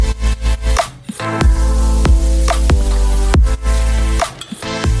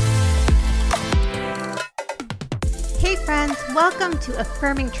to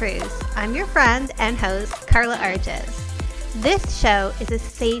Affirming Truths. I'm your friend and host, Carla Arges. This show is a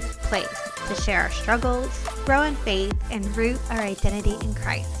safe place to share our struggles, grow in faith, and root our identity in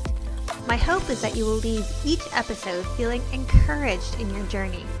Christ. My hope is that you will leave each episode feeling encouraged in your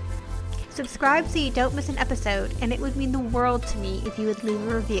journey. Subscribe so you don't miss an episode, and it would mean the world to me if you would leave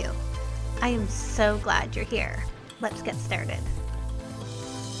a review. I am so glad you're here. Let's get started.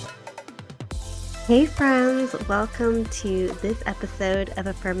 Hey friends, welcome to this episode of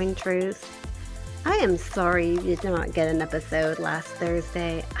Affirming Truths. I am sorry you did not get an episode last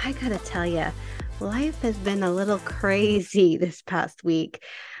Thursday. I gotta tell you, life has been a little crazy this past week.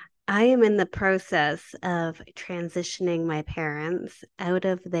 I am in the process of transitioning my parents out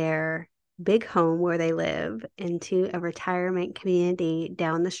of their big home where they live into a retirement community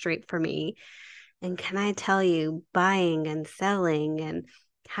down the street from me. And can I tell you, buying and selling and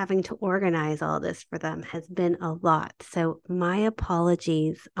having to organize all this for them has been a lot. So my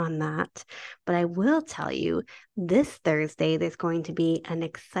apologies on that. But I will tell you, this Thursday, there's going to be an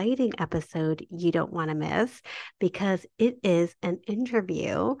exciting episode you don't want to miss because it is an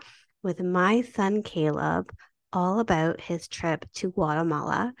interview with my son, Caleb, all about his trip to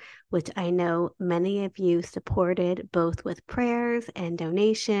Guatemala, which I know many of you supported both with prayers and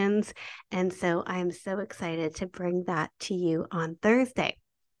donations. And so I'm so excited to bring that to you on Thursday.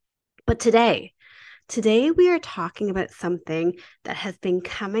 But today we are talking about something that has been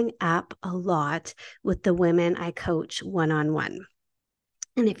coming up a lot with the women I coach one-on-one.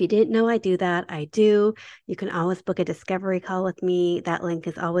 And if you didn't know I do that, I do. You can always book a discovery call with me. That link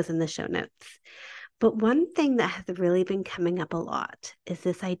is always in the show notes. But one thing that has really been coming up a lot is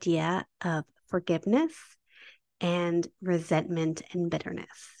this idea of forgiveness and resentment and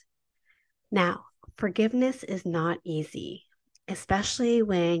bitterness. Now, forgiveness is not easy, especially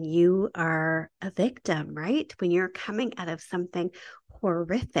when you are a victim, right? When you're coming out of something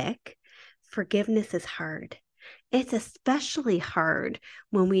horrific, forgiveness is hard. It's especially hard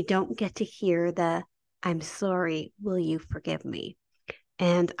when we don't get to hear the, "I'm sorry, will you forgive me?"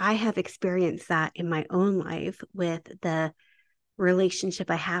 And I have experienced that in my own life with the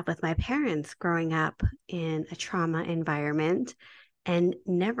relationship I have with my parents growing up in a trauma environment and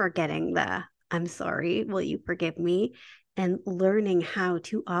never getting the, "I'm sorry, will you forgive me?" and learning how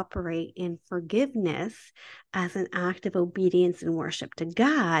to operate in forgiveness as an act of obedience and worship to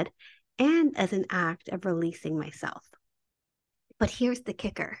God and as an act of releasing myself. But here's the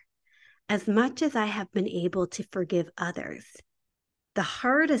kicker. As much as I have been able to forgive others, the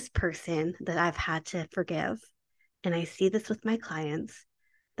hardest person that I've had to forgive, and I see this with my clients,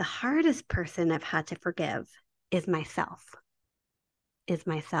 the hardest person I've had to forgive is myself.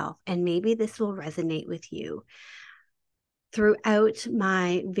 And maybe this will resonate with you. Throughout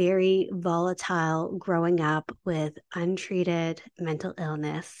my very volatile growing up with untreated mental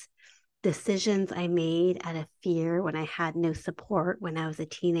illness, decisions I made out of fear when I had no support when I was a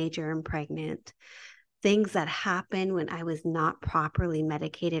teenager and pregnant, things that happened when I was not properly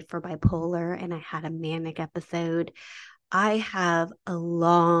medicated for bipolar and I had a manic episode. I have a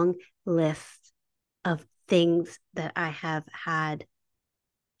long list of things that I have had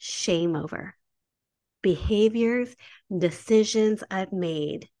shame over. Behaviors, decisions I've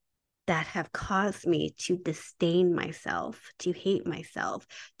made that have caused me to disdain myself, to hate myself,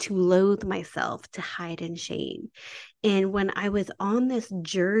 to loathe myself, to hide in shame. And when I was on this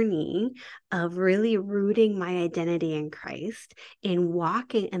journey of really rooting my identity in Christ and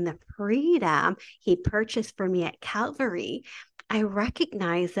walking in the freedom He purchased for me at Calvary, I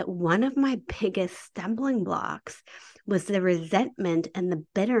recognized that one of my biggest stumbling blocks was the resentment and the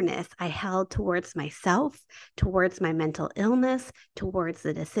bitterness I held towards myself, towards my mental illness, towards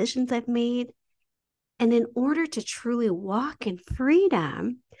the decisions I've made. And in order to truly walk in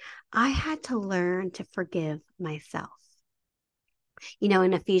freedom, I had to learn to forgive myself. You know,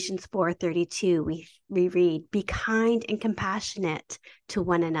 in Ephesians 4:32, we read, "Be kind and compassionate to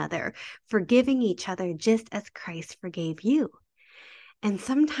one another, forgiving each other just as Christ forgave you." And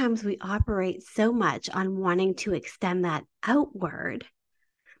sometimes we operate so much on wanting to extend that outward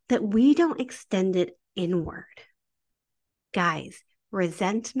that we don't extend it inward. Guys,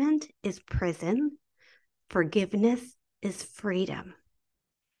 resentment is prison. Forgiveness is freedom.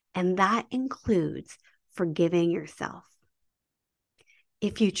 And that includes forgiving yourself.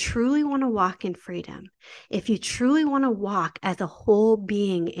 If you truly want to walk in freedom, if you truly want to walk as a whole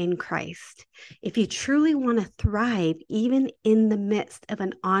being in Christ, if you truly want to thrive even in the midst of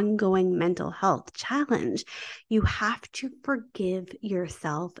an ongoing mental health challenge, you have to forgive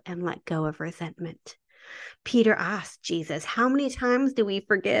yourself and let go of resentment. Peter asked Jesus, "How many times do we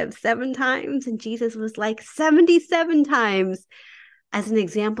forgive? 7 times?" And Jesus was like, 77 times. as an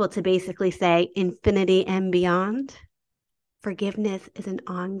example to basically say infinity and beyond. Forgiveness is an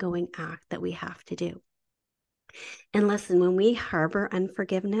ongoing act that we have to do. And listen, when we harbor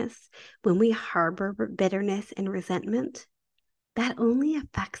unforgiveness, when we harbor bitterness and resentment, that only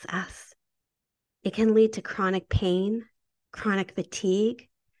affects us. It can lead to chronic pain, chronic fatigue.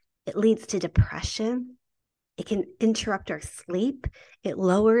 It leads to depression. It can interrupt our sleep. It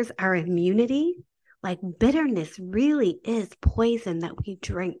lowers our immunity. Like bitterness really is poison that we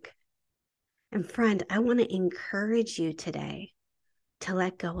drink. And friend, I want to encourage you today to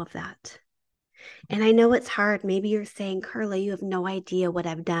let go of that. And I know it's hard. Maybe you're saying, Carla, you have no idea what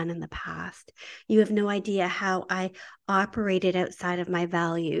I've done in the past. You have no idea how I operated outside of my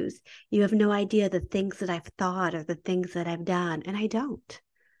values. You have no idea the things that I've thought or the things that I've done. And I don't.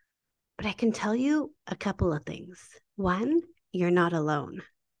 But I can tell you a couple of things. One, you're not alone.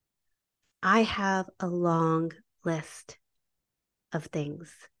 I have a long list of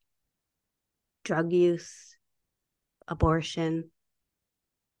things: drug use, abortion,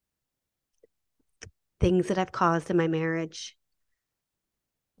 things that I've caused in my marriage.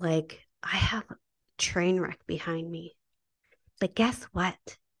 Like, I have a train wreck behind me. But guess what?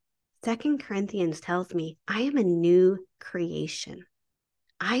 2 Corinthians tells me I am a new creation.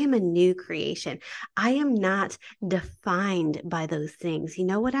 I am a new creation. I am not defined by those things. You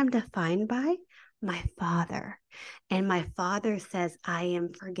know what I'm defined by? My Father. And my Father says I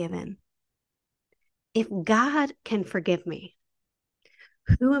am forgiven. If God can forgive me,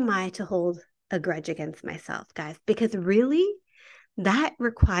 who am I to hold a grudge against myself, guys? Because really, that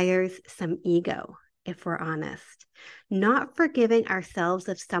requires some ego, if we're honest. Not forgiving ourselves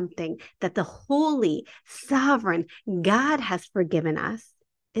of something that the holy, sovereign God has forgiven us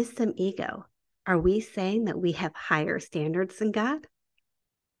is some ego. Are we saying that we have higher standards than God?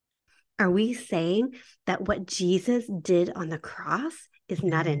 Are we saying that what Jesus did on the cross is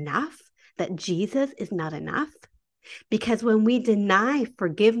not enough? That Jesus is not enough? Because when we deny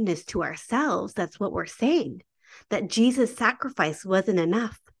forgiveness to ourselves, that's what we're saying, that Jesus' sacrifice wasn't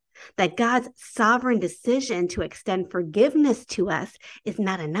enough, that God's sovereign decision to extend forgiveness to us is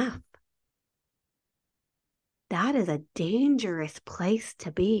not enough. That is a dangerous place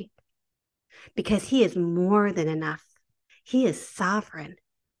to be, because He is more than enough. He is sovereign.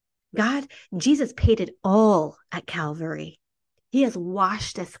 Jesus paid it all at Calvary. He has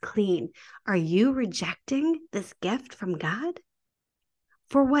washed us clean. Are you rejecting this gift from God?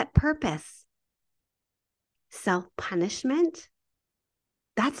 For what purpose? Self-punishment?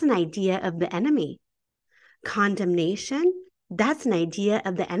 That's an idea of the enemy. Condemnation? That's an idea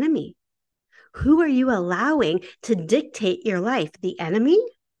of the enemy. Who are you allowing to dictate your life? The enemy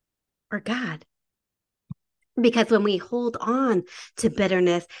or God? Because when we hold on to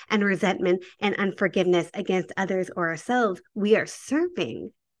bitterness and resentment and unforgiveness against others or ourselves, we are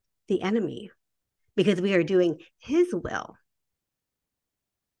serving the enemy because we are doing his will.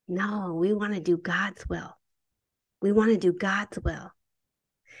 No, we want to do God's will. We want to do God's will.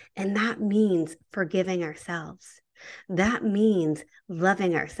 And that means forgiving ourselves. That means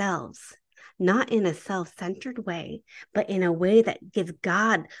loving ourselves, not in a self-centered way, but in a way that gives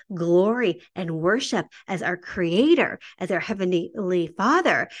God glory and worship as our creator, as our heavenly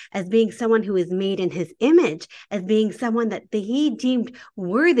Father, as being someone who is made in his image, as being someone that he deemed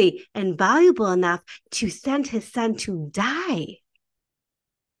worthy and valuable enough to send his son to die.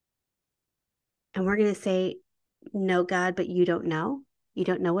 And we're going to say, no, God, but you don't know. You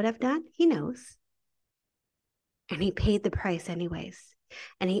don't know what I've done? He knows. And he paid the price anyways.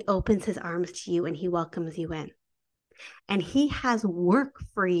 And he opens his arms to you and he welcomes you in. And he has work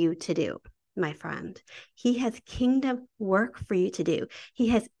for you to do, my friend. He has kingdom work for you to do. He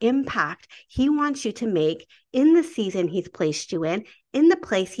has impact he wants you to make in the season he's placed you in the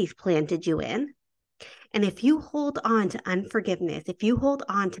place he's planted you in. And if you hold on to unforgiveness, if you hold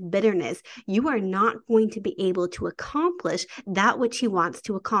on to bitterness, you are not going to be able to accomplish that which he wants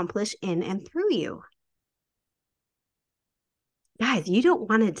to accomplish in and through you. Guys, you don't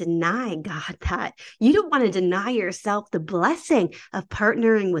want to deny God that. You don't want to deny yourself the blessing of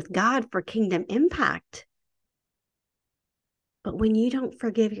partnering with God for kingdom impact. But when you don't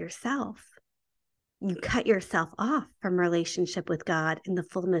forgive yourself, you cut yourself off from relationship with God in the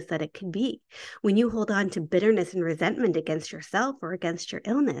fullness that it can be. When you hold on to bitterness and resentment against yourself or against your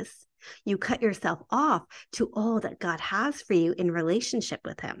illness, you cut yourself off to all that God has for you in relationship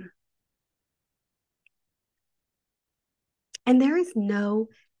with him. And there is no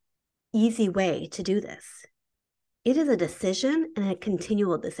easy way to do this. It is a decision and a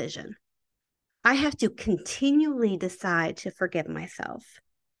continual decision. I have to continually decide to forgive myself.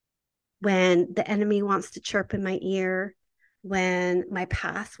 When the enemy wants to chirp in my ear, When my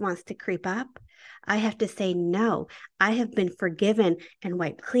past wants to creep up, I have to say, no, I have been forgiven and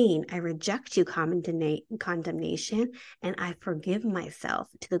wiped clean. I reject you, condemnation, and I forgive myself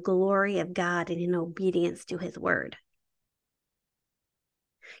to the glory of God and in obedience to his word.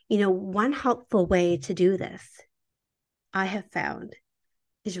 One helpful way to do this, I have found,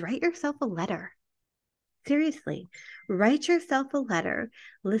 is write yourself a letter. Seriously, write yourself a letter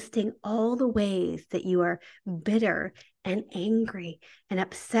listing all the ways that you are bitter and angry and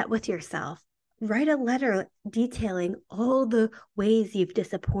upset with yourself. Write a letter detailing all the ways you've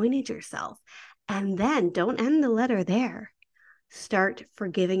disappointed yourself. And then don't end the letter there. Start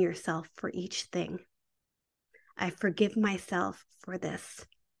forgiving yourself for each thing. I forgive myself for this.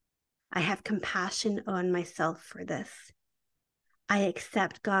 I have compassion on myself for this. I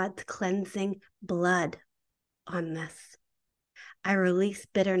accept God's cleansing blood on this. I release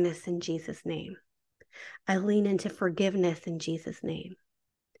bitterness in Jesus' name. I lean into forgiveness in Jesus' name.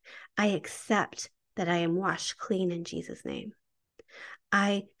 I accept that I am washed clean in Jesus' name.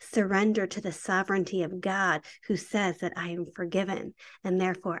 I surrender to the sovereignty of God who says that I am forgiven, and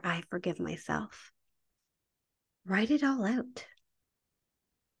therefore I forgive myself. Write it all out.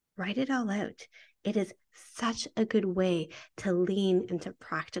 Write it all out. It is such a good way to lean into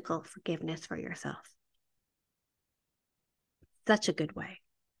practical forgiveness for yourself. Such a good way.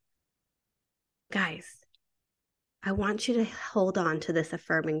 Guys, I want you to hold on to this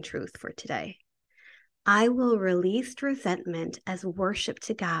affirming truth for today. I will release resentment as worship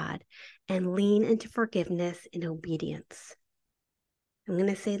to God and lean into forgiveness in obedience. I'm going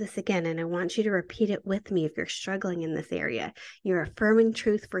to say this again, and I want you to repeat it with me if you're struggling in this area. Your affirming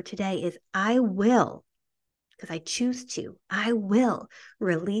truth for today is I will, because I choose to, I will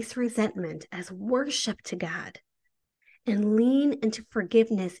release resentment as worship to God and lean into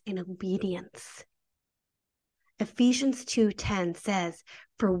forgiveness in obedience. Ephesians 2:10 says,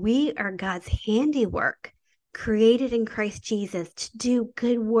 "For we are God's handiwork, created in Christ Jesus to do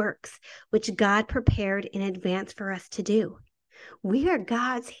good works, which God prepared in advance for us to do." We are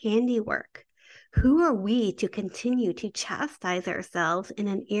God's handiwork. Who are we to continue to chastise ourselves in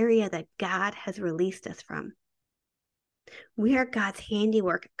an area that God has released us from? We are God's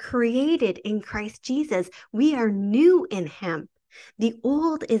handiwork, created in Christ Jesus. We are new in him. The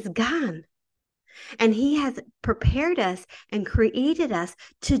old is gone. And he has prepared us and created us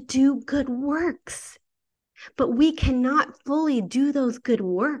to do good works. But we cannot fully do those good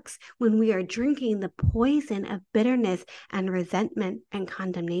works when we are drinking the poison of bitterness and resentment and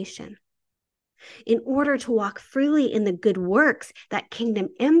condemnation. In order to walk freely in the good works, that kingdom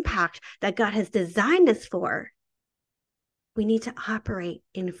impact that God has designed us for, we need to operate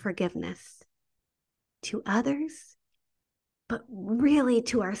in forgiveness to others, but really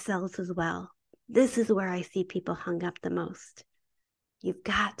to ourselves as well. This is where I see people hung up the most. You've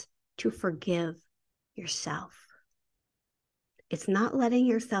got to forgive yourself. It's not letting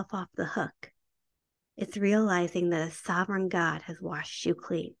yourself off the hook. It's realizing that a sovereign God has washed you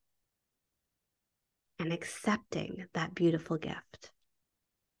clean and accepting that beautiful gift.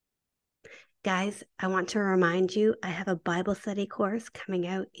 Guys, I want to remind you, I have a Bible study course coming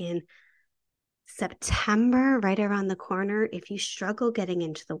out in September, right around the corner. If you struggle getting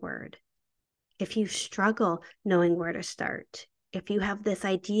into the Word, if you struggle knowing where to start, if you have this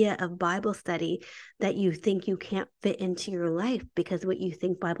idea of Bible study that you think you can't fit into your life because what you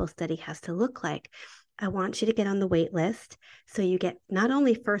think Bible study has to look like, I want you to get on the wait list so you get not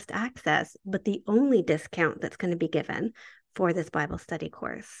only first access, but the only discount that's going to be given for this Bible study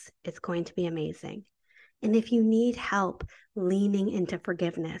course. It's going to be amazing. And if you need help leaning into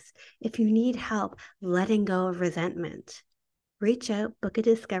forgiveness, if you need help letting go of resentment, reach out, book a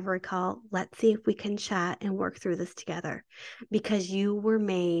discovery call. Let's see if we can chat and work through this together, because you were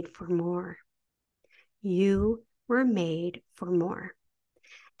made for more. You were made for more.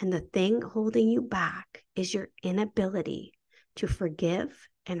 And the thing holding you back is your inability to forgive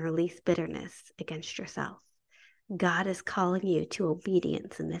and release bitterness against yourself. God is calling you to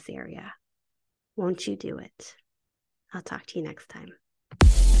obedience in this area. Won't you do it? I'll talk to you next time.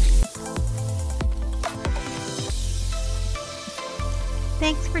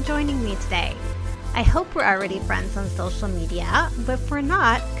 Thanks for joining me today. I hope we're already friends on social media, but if we're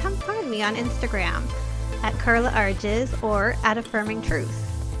not, come find me on Instagram at Carla Arges or at Affirming Truth.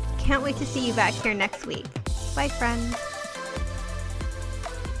 Can't wait to see you back here next week. Bye, friends.